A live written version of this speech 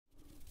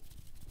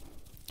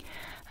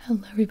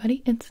Hello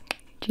everybody, it's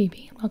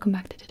Gibi and welcome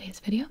back to today's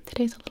video.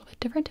 Today's a little bit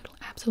different. It'll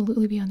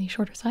absolutely be on the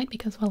shorter side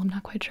because, well, I'm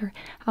not quite sure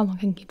how long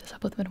I can keep this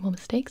up with minimal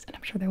mistakes, and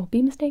I'm sure there will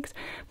be mistakes,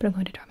 but I'm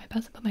going to try my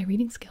best to put my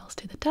reading skills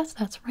to the test.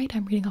 That's right,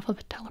 I'm reading off of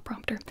a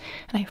teleprompter,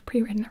 and I have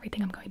pre-written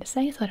everything I'm going to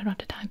say so that I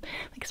don't have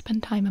to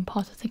spend time and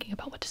pauses thinking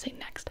about what to say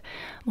next.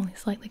 I'm only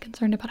slightly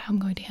concerned about how I'm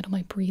going to handle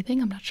my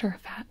breathing. I'm not sure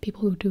if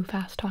people who do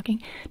fast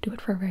talking do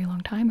it for a very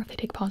long time, or if they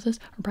take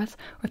pauses or breaths,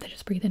 or if they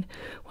just breathe in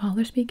while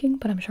they're speaking,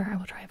 but I'm sure I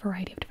will try a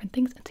variety of different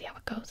things and see how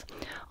it goes.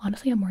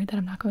 Honestly, I'm worried that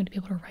I'm not going to be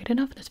able to write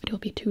enough. This video will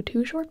be too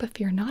short, but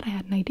fear not, I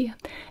had an idea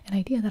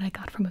that I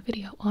got from a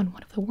video on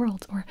one of the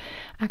world's, or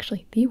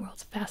actually the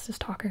world's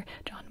fastest talker,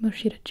 John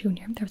Moshida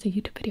Jr. There was a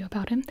YouTube video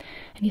about him,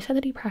 and he said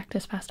that he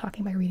practiced fast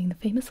talking by reading the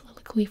famous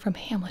soliloquy from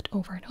Hamlet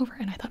over and over,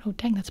 and I thought, oh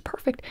dang, that's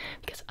perfect,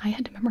 because I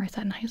had to memorize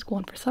that in high school,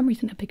 and for some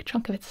reason a big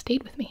chunk of it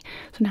stayed with me,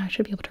 so now I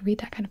should be able to read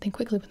that kind of thing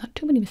quickly with not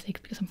too many mistakes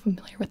because I'm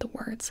familiar with the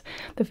words.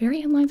 The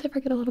very end lines I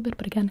forget a little bit,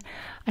 but again,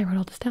 I wrote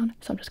all this down,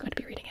 so I'm just going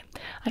to be reading it.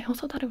 I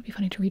also thought it would be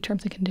funny to read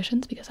terms and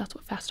conditions, because that's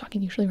what fast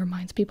talking usually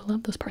reminds people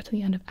of, those parts at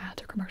the end of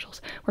ads or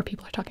commercials where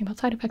people are talking about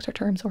side effects or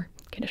terms or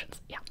conditions.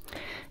 Yeah,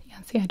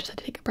 see, I just had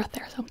to take a breath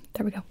there, so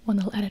there we go, one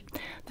little edit.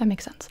 That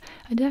makes sense.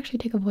 I did actually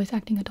take a voice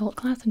acting adult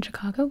class in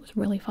Chicago. It was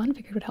really fun.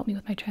 Figured it would help me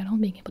with my channel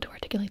and being able to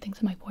articulate things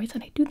in my voice,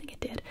 and I do think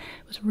it did.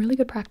 It was really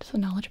good practice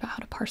and knowledge about how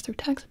to parse through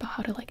text, about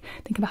how to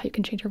think about how you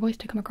can change your voice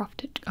to come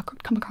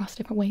across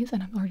different ways,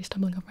 and I'm already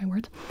stumbling over my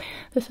words.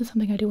 This is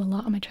something I do a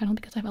lot on my channel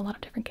because I have a lot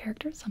of different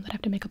characters, some that I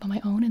have to make up on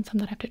my own and some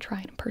that I have to try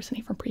and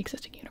impersonate from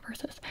pre-existing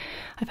universes.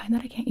 I find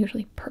that I can't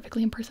usually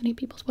perfectly impersonate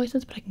people's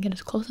voices, but I can get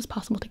as close as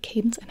possible to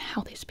cadence and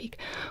how they speak,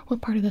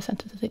 what part of the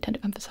sentences they tend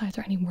to emphasize,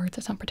 or any words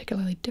that sound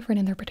particularly different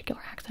in their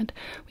particular accent.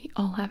 We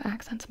all have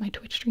accents. My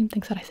Twitch stream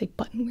thinks that I say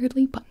button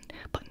weirdly. Button.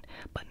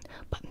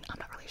 I'm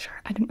not really sure.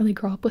 I didn't really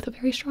grow up with a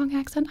very strong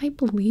accent, I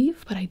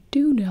believe, but I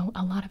do know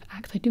a lot of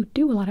accents. I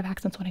do a lot of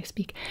accents when I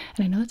speak,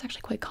 and I know that's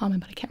actually quite common,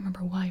 but I can't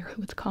remember why or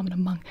who it's common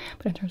among.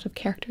 But in terms of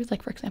characters,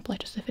 like for example, I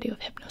just did a video of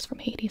Hypnos from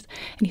Hades,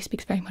 and he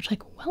speaks very much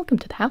like, "Welcome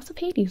to the House of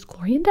Hades,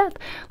 glory and death."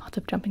 Lots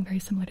of jumping, very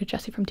similar to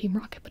Jessie from Team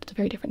Rocket, but it's a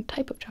very different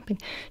type of jumping.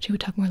 She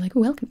would talk more like,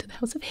 "Welcome to the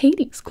House of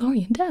Hades,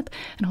 glory and death."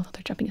 And although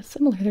their jumping is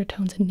similar, their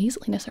tones and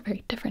nasaliness are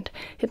very different.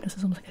 Hypnos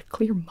is almost like a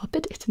clear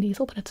Muppet. It's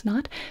nasal, but it's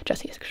not.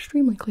 Jessie is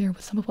extremely clear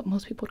with some of what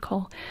most people would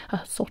call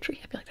sultry.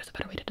 I feel like there's a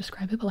better way to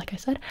describe it, but like I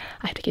said,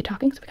 I have to keep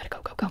talking, so we gotta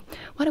go.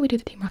 Why don't we do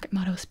the Team Rocket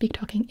motto, speak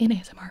talking in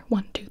ASMR?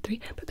 1, 2, 3.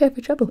 Prepare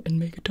for trouble and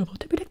make it double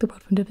to protect the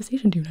world from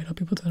devastation. Do unite all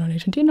people to our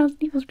nation. Do not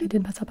evil. I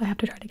did mess up. I have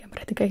to try it again, but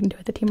I think I can do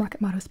it. The Team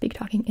Rocket motto, speak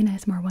talking in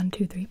ASMR. 1,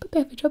 2, 3.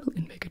 Prepare for trouble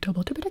and make it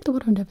double to protect the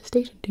world from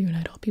devastation. To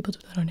unite all peoples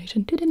within our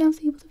nation. To denounce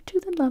the evils of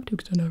truth and love. To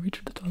extend our reach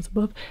to the stars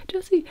above.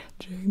 Jesse,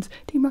 James,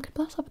 Team Rocket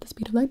blast off at the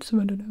speed of light.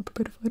 Surrender now.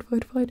 Prepare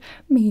to fight.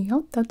 Me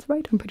out. That's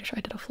right. I'm pretty sure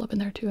I did a flub in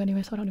there too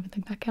anyway, so I don't even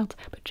think that counts.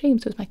 But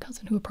James, who's my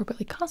cousin who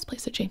appropriately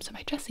cosplays to James and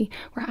my Jessie,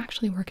 we're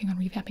actually working on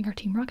revamping our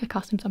Team Rocket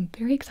costumes. I'm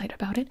very excited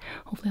about it.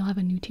 Hopefully I'll have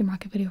a new Team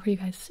Rocket video for you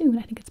guys soon.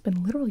 I think it's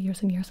been literally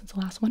years and years since the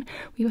last one.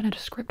 We even had a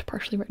script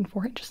partially written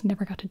for it, just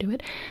never got to do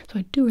it. So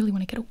I do really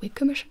want to get a wig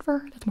commission for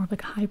her. That's more of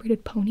like a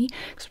hybrided pony,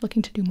 because we're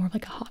looking to do more of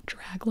like a hot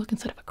drag look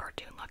instead of a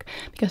cartoon look,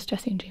 because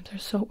Jessie and James are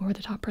so over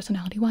the top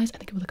personality wise. I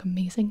think it would look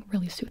amazing,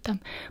 really suit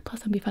them.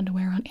 Plus it'd be fun to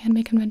wear on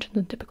anime conventions,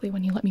 and typically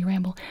when you let me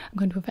ramble, I'm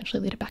going to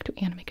eventually lead it back to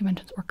anime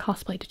conventions or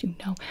cosplay. Did you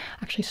know?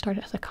 I actually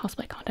started as a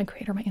cosplay content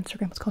creator. My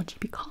Instagram was called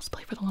Gibi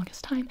Cosplay for the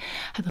longest time.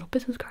 I had little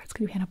business cards.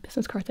 Could you hand out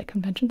business cards at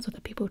conventions so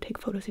that people would take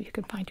photos if you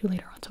can find you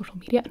later on social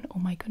media? And oh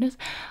my goodness,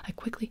 I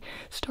quickly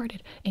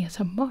started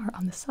ASMR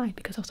on the side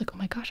because I was like, oh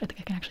my gosh, I think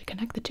I can actually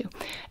connect the two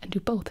and do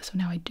both. So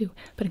now I do.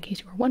 But in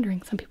case you were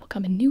wondering, some people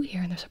come in new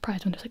here and they're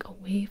surprised when there's like a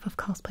wave of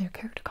cosplay or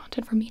character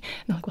content from me,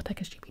 and they're like, what the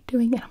heck is Gibi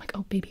doing? And I'm like,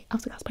 oh baby, I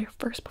was a cosplayer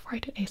first before I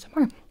did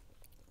ASMR.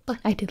 But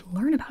I did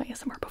learn about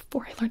ASMR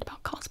before I learned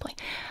about cosplay.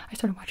 I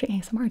started watching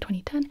ASMR in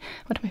 2010,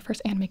 went to my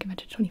first anime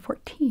convention in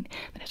 2014,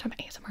 then I started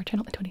my ASMR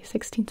channel in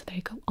 2016, so there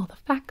you go, all the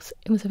facts.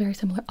 It was a very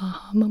similar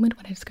aha moment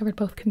when I discovered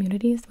both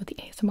communities. With the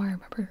ASMR, I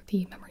remember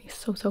the memory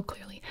so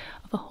clearly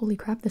of a holy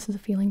crap, this is a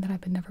feeling that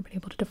I've never been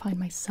able to define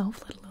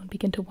myself, let alone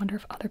begin to wonder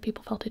if other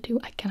people felt it too.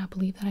 I cannot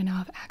believe that I now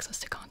have access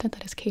to content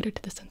that is catered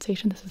to this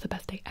sensation. This is the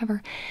best day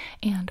ever.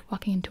 And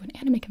walking into an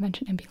anime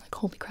convention and being like,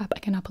 holy crap, I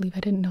cannot believe I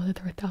didn't know that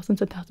there were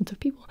thousands and thousands of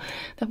people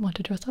that want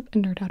to dress up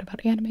and nerd out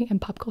about anime and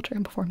pop culture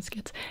and perform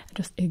skits and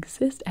just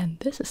exist, and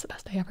this is the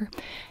best day ever.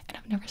 And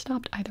I've never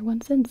stopped either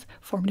one since.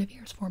 Formative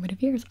years.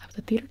 I was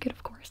a theater kid,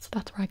 of course.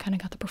 That's where I kind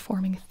of got the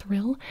performing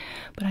thrill,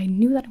 but I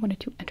knew that I wanted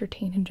to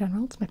entertain in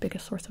general. It's my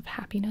biggest source of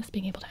happiness,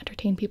 being able to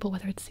entertain people,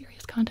 whether it's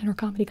serious content or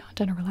comedy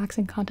content or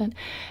relaxing content.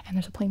 And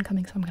there's a plane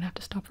coming, so I'm gonna have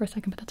to stop for a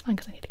second, but that's fine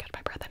because I need to catch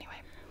my breath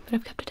anyway. But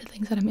I've kept it to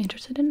things that I'm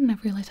interested in, and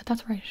I've realized that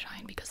that's where I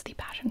shine because the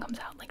passion comes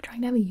out. Like,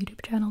 trying to have a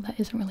YouTube channel that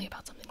isn't really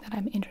about something that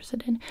I'm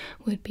interested in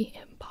would be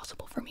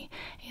impossible for me.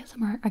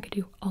 ASMR I could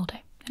do all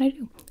day, and I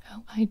do.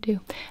 So I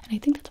do. And I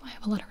think that's why I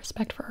have a lot of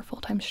respect for our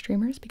full-time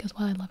streamers, because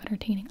while I love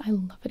entertaining, I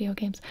love video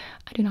games,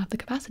 I do not have the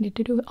capacity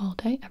to do it all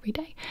day, every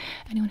day.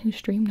 Anyone who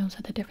streams knows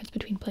that the difference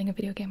between playing a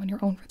video game on your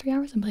own for 3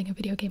 hours and playing a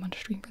video game on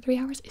stream for 3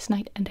 hours is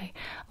night and day.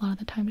 A lot of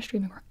the time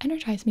streaming will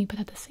energize me, but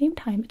at the same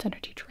time it's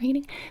energy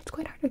draining. It's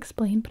quite hard to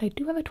explain, but I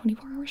do have a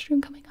 24-hour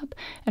stream coming up,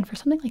 and for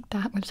something like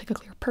that where there's like a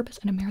clear purpose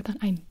and a marathon,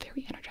 I'm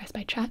very energized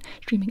by chat,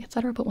 streaming,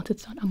 etc. But once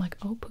it's done, I'm like,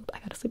 oh poop, I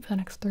gotta sleep for the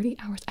next 30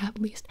 hours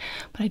at least.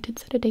 But I did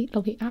set a date.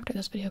 It'll be after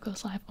this video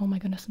goes live. Oh my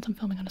goodness, since I'm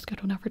filming on a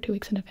schedule now for 2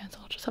 weeks in advance,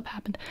 it'll just have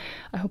happened.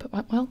 I hope it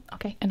went well.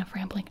 Okay, enough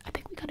rambling. I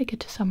think we gotta get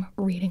to some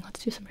reading.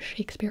 Let's do some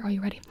Shakespeare. Are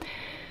you ready?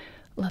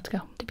 Let's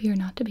go. To be or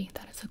not to be,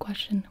 that is the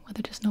question.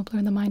 Whether 'tis nobler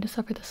in the mind to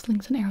suffer the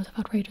slings and arrows of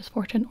outrageous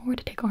fortune, or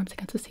to take arms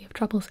against the sea of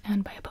troubles,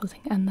 and by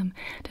opposing end them,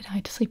 to die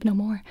to sleep no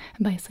more,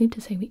 and by sleep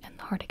to say we end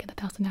the heartache and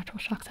the thousand natural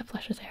shocks that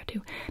flesh is heir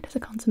to. 'Tis a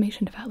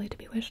consummation devoutly to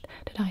be wished,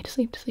 to die to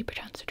sleep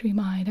perchance to dream.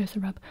 Aye, there's the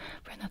rub,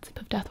 for in that sleep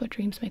of death what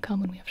dreams may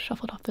come when we have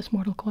shuffled off this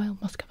mortal coil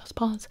must give us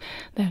pause.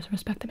 There's a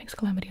respect that makes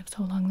calamity of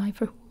so long life,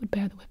 for who would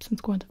bear the whips and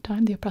scorns of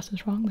time, the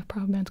oppressor's wrong, the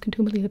proud man's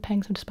contumely, the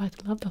pangs of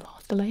despised love, the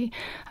law's delay.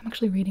 I'm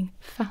actually reading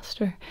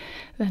faster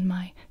than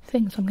my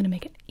thing, so I'm going to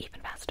make it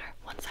even faster.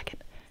 1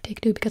 second.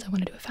 Take 2 because I want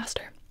to do it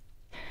faster.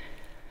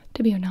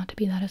 To be or not to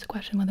be, that is a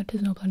question. Whether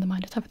 'tis nobler in the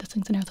mind to suffer the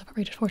slings and arrows of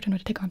outrageous fortune, or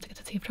to take arms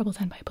against the sea of troubles,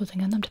 and by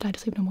opposing end them, to die to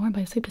sleep no more, and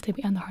by sleep to say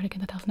we end the heartache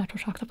and the thousand natural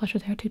shocks that flesh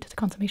is heir to. 'Tis a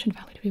consummation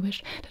devoutly to be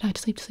wished, to die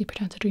to sleep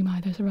perchance to dream.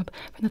 Aye, there's a rub,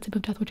 for in that sleep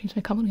of death what dreams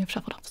may come when we have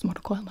shuffled off this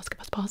mortal coil must give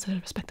us pause. There's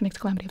a respect that makes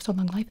calamity of so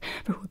long life,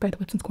 for who would bear the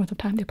whips and scorns of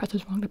time, the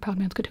oppressor's wrong, the proud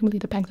man's contumely,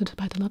 the pangs of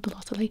despised love, the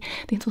lost delay,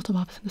 the insults of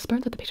office and the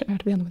spurns that the patient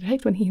merit of the unlimited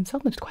takes when he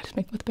himself must quite as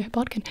make with the bare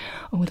bodkin.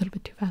 Oh, a little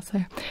bit too fast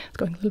there. It's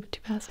going a little bit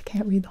too fast. I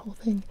can't read the whole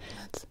thing.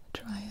 Let's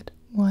try it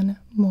one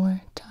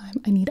more time.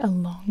 I need a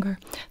longer.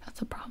 That's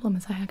the problem,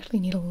 is I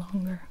actually need a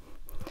longer.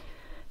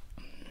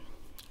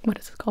 What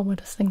is it called? What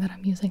is this thing that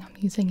I'm using? I'm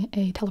using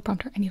a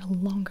teleprompter. I need a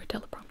longer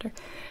teleprompter.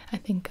 I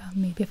think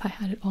maybe if I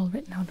had it all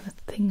written out of a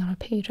thing on a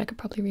page, I could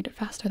probably read it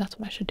faster. That's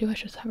what I should do. I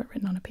should just have it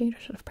written on a page.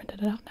 I should have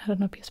printed it out and had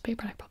it on a piece of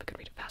paper. I probably could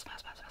read it fast.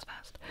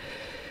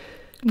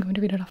 I'm going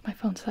to read it off my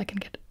phone so I can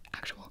get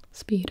actual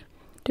speed.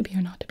 To be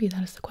or not to be,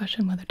 that is the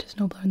question. Whether 'tis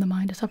nobler in the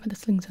mind to suffer the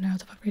slings and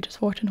arrows of outrageous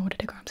fortune, or to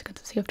take arms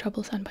against the sea of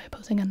troubles, and by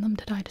opposing end them,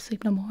 to die to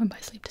sleep no more, and by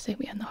sleep to say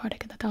we end the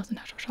heartache and the thousand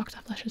natural shocks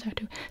that flesh is heir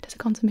to. 'Tis a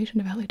consummation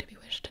devoutly to be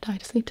wished, to die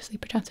to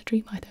sleep perchance to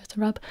dream. Aye, there's the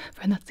rub,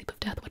 for in that sleep of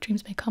death what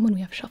dreams may come when we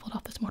have shuffled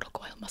off this mortal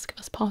coil must give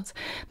us pause.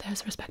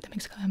 There's respect that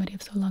makes calamity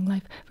of so long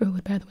life, for who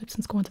would bear the whips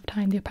and scorns of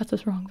time, the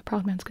oppressor's wrong, the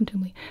proud man's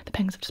contumely, the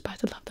pangs of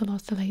despised love, the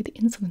law's delay, the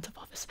insolence of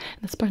office,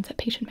 and the spurns that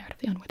patient merit of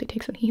the unworthy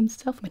takes when he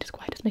himself may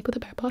disquiet make with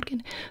a bare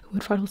bodkin. Who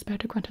would fardel spare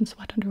to grunt and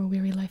sweat under a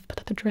weary life, but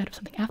that the dread of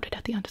something after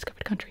death, the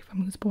undiscovered country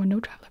from whose bourne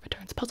no traveller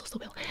returns, puzzles the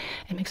will,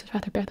 and makes us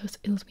rather bear those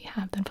ills we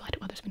have than fly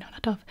to others we know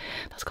not of.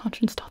 Thus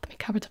conscience doth make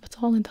cowards of us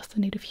all, and thus the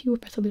native hue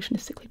of resolution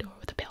is sickly door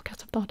with a pale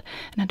cast of thought,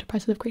 and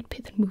enterprises of great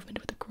pith and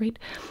movement with a great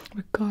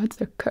regards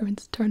their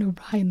currents turn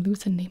awry and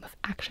lose a name of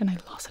action. I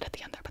lost it at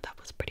the end there, but that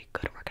was pretty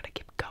good. We're gonna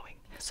keep going.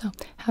 So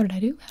how did I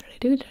do?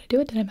 Did I do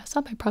it? Did I mess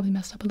up? I probably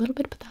messed up a little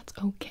bit, but that's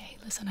okay.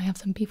 Listen, I have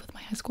some beef with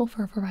my high school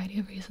for a variety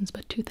of reasons,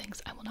 but 2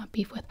 things I will not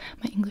beef with.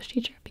 My English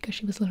teacher, because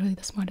she was literally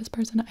the smartest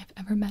person I've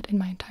ever met in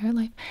my entire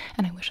life,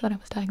 and I wish that I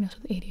was diagnosed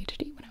with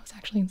ADHD when I was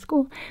actually in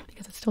school,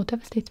 because it still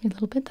devastates me a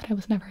little bit that I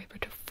was never able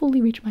to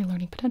fully reach my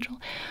learning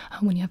potential.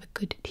 When you have a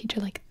good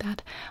teacher like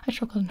that, I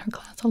struggled in her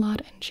class a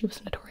lot, and she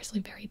was notoriously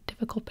very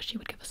difficult, but she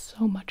would give us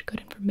so much good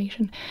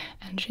information,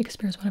 and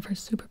Shakespeare is one of her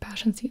super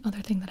passions. The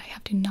other thing that I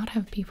have to not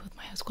have beef with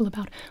my high school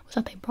about was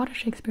that they brought a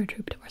Shakespeare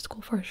troupe to our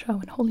school for a show,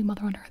 and holy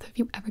mother on earth, if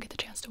you ever get the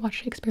chance to watch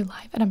Shakespeare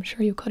live, and I'm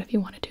sure you could if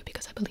you wanted to,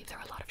 because I believe there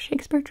are a lot of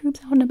Shakespeare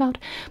troupes out and about,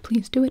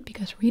 please do it,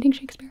 because reading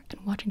Shakespeare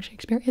and watching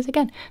Shakespeare is,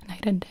 again,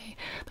 night and day.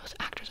 Those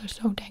actors are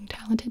so dang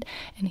talented,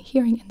 and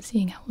hearing and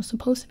seeing how it was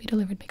supposed to be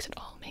delivered makes it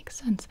all make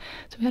sense.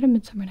 So we had A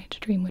Midsummer Night's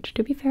Dream, which,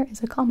 to be fair,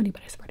 is a comedy,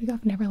 but I swear to God,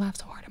 I've never laughed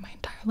so hard in my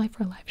entire life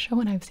for a live show,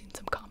 and I've seen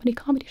some comedy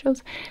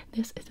shows.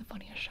 This is the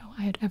funniest show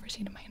I had ever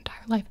seen in my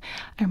entire life.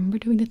 I remember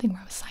doing the thing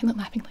where I was silent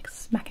laughing, like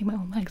smacking my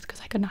own legs,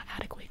 because I could not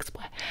adequately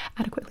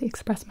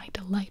express my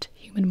delight,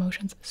 human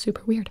emotions.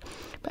 Super weird.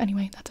 But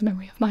anyway, that's a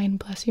memory of mine.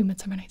 Bless you,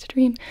 Midsummer Night's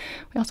Dream.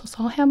 We also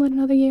saw Hamlet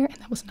another year, and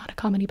that was not a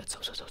comedy, but so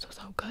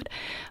good.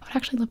 I would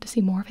actually love to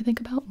see more if I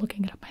think about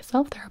looking it up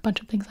myself. There are a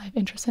bunch of things I have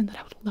interest in that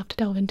I would love to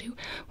delve into.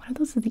 One of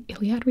those is the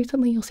Iliad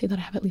recently. You'll see that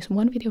I have at least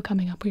one video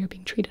coming up where you're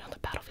being treated on the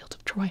battlefields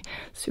of Troy.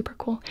 Super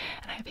cool.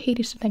 And I have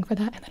Hades to thank for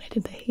that, and then I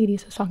did the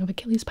Hades, a Song of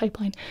Achilles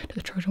pipeline to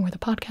the Trojan War, the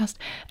podcast,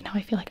 and now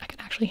I feel like I can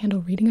actually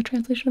handle reading a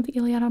translation of the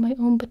Iliad on my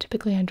own, but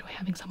typically I enjoy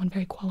having someone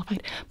very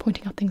qualified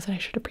pointing out things that I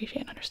should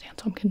appreciate and understand,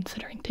 so I'm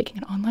considering taking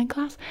an online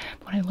class.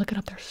 But when I look it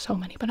up, there's so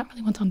many, but not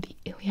really ones on the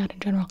Iliad in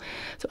general.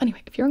 So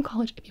anyway, if you're in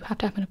college, if you have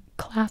to have a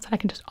class that I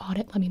can just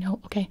audit, let me know,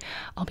 okay?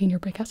 I'll be in your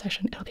breakout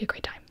session. It'll be a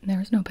great time.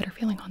 There is no better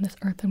feeling on this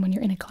earth than when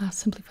you're in a class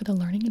simply for the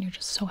learning, and you're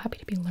just so happy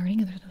to be learning,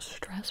 and there's no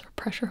stress or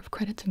pressure of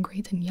credits and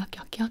grades and yuck.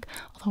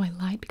 Although I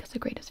lied, because the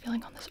greatest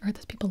feeling on this earth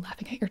is people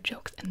laughing at your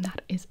jokes, and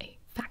that is a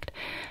fact.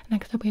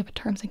 Next up, we have a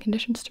terms and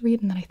conditions to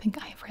read, and then I think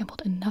I have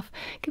rambled enough.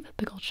 Give a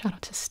big old shout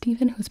out to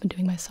Steven, who's been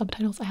doing my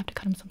subtitles. I have to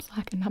cut him some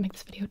slack and not make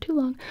this video too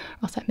long,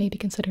 or else that may be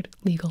considered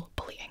legal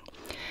bullying.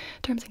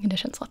 Terms and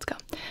conditions, let's go.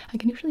 I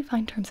can usually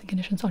find terms and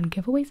conditions on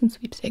giveaways and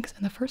sweepstakes,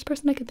 and the first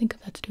person I could think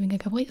of that's doing a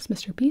giveaway is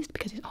Mr. Beast,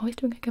 because he's always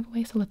doing a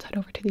giveaway. So let's head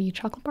over to the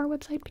chocolate bar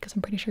website, because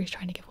I'm pretty sure he's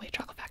trying to give away a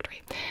chocolate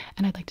factory,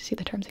 and I'd like to see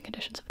the terms and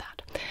conditions of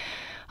that.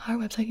 Our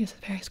website uses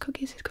various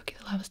cookies. These cookies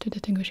allow us to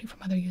distinguish you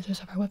from other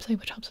users of our website,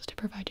 which helps us to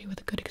provide you with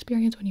a good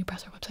experience when you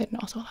browse our website, and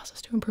also allows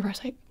us to improve our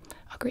site.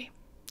 Agree,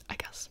 I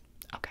guess.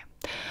 Okay.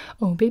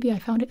 Oh baby, I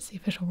found it. It's the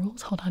official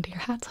rules. Hold on to your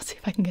hats. Let's see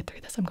if I can get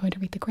through this. I'm going to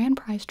read the grand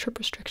prize trip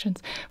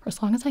restrictions for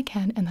as long as I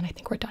can, and then I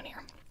think we're done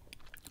here.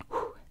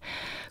 Whew.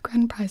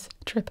 Grand prize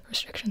trip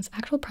restrictions.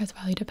 Actual prize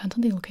value depends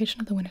on the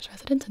location of the winner's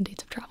residence and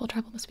dates of travel.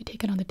 Travel must be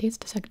taken on the dates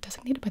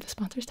designated by the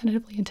sponsors,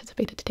 tentatively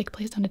anticipated to take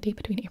place on a date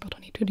between April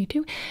 2022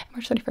 and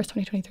March 31st,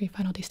 2023.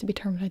 Final dates to be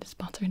determined by the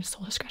sponsor in his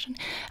sole discretion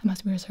and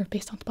must be reserved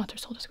based on the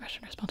sponsor's sole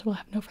discretion. Our sponsor will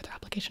have no further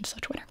obligation to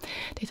such winner.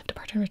 Dates of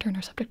departure and return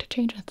are subject to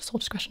change and at the sole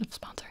discretion of the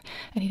sponsor.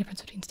 Any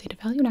difference between stated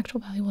value and actual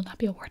value will not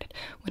be awarded.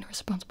 Winner is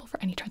responsible for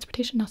any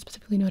transportation not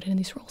specifically noted in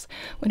these rules.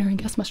 Winner and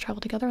guest must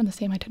travel together on the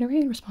same itinerary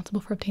and responsible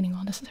for obtaining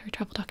all necessary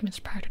travel documents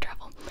prior to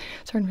travel.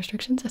 Certain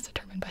restrictions, as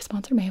determined by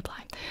sponsor, may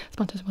apply.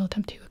 Sponsors will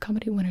attempt to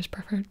accommodate winner's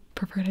preferred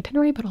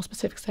itinerary, but all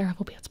specifics thereof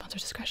will be at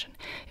sponsor's discretion.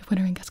 If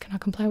winner and guest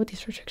cannot comply with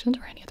these restrictions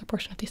or any other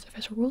portion of these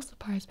official rules, the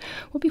prize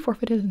will be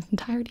forfeited in its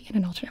entirety and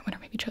an alternate winner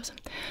may be chosen.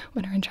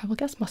 Winner and travel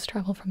guests must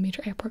travel from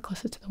major airport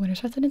closest to the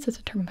winner's residence as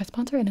determined by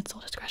sponsor and its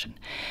sole discretion.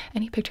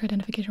 Any picture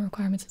identification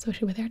requirements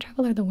associated with air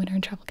travel are the winner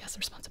and travel guest's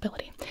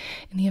responsibility.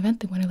 In the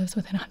event the winner lives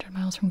within 100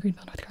 miles from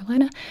Greenville, North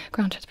Carolina,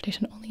 ground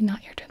transportation only,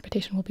 not air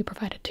transportation, will be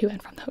provided to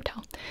and from the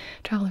hotel.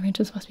 Travel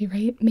arrangements must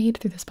be made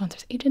through the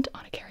sponsor's agent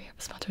on a carrier of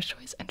the sponsor's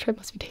choice, and trip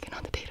must be taken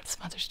on the date of the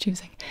sponsor's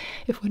choosing.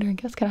 If winner and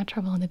guest cannot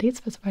travel on the date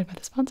specified by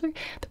the sponsor,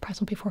 the prize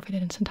will be forfeited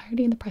in its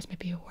entirety, and the prize may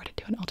be awarded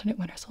to an alternate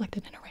winner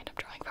selected in a random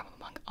drawing from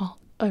among all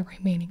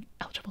remaining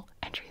eligible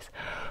entries.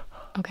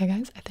 Okay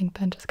guys, I think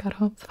Ben just got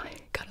home, so I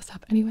gotta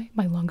stop anyway.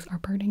 My lungs are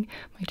burning.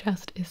 My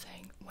chest is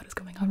saying what is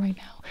going on right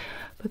now.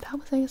 But that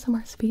was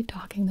ASMR speed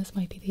talking. This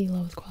might be the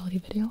lowest quality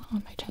video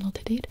on my channel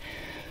to date,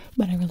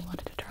 but I really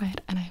wanted to try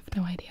it, and I have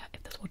no idea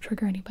if this will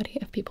trigger anybody,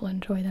 if people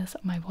enjoy this.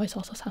 My voice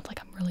also sounds like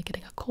I'm really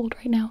getting a cold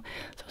right now,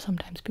 so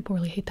sometimes people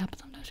really hate that, but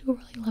sometimes people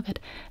really love it.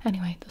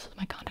 Anyway, this is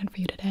my content for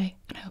you today.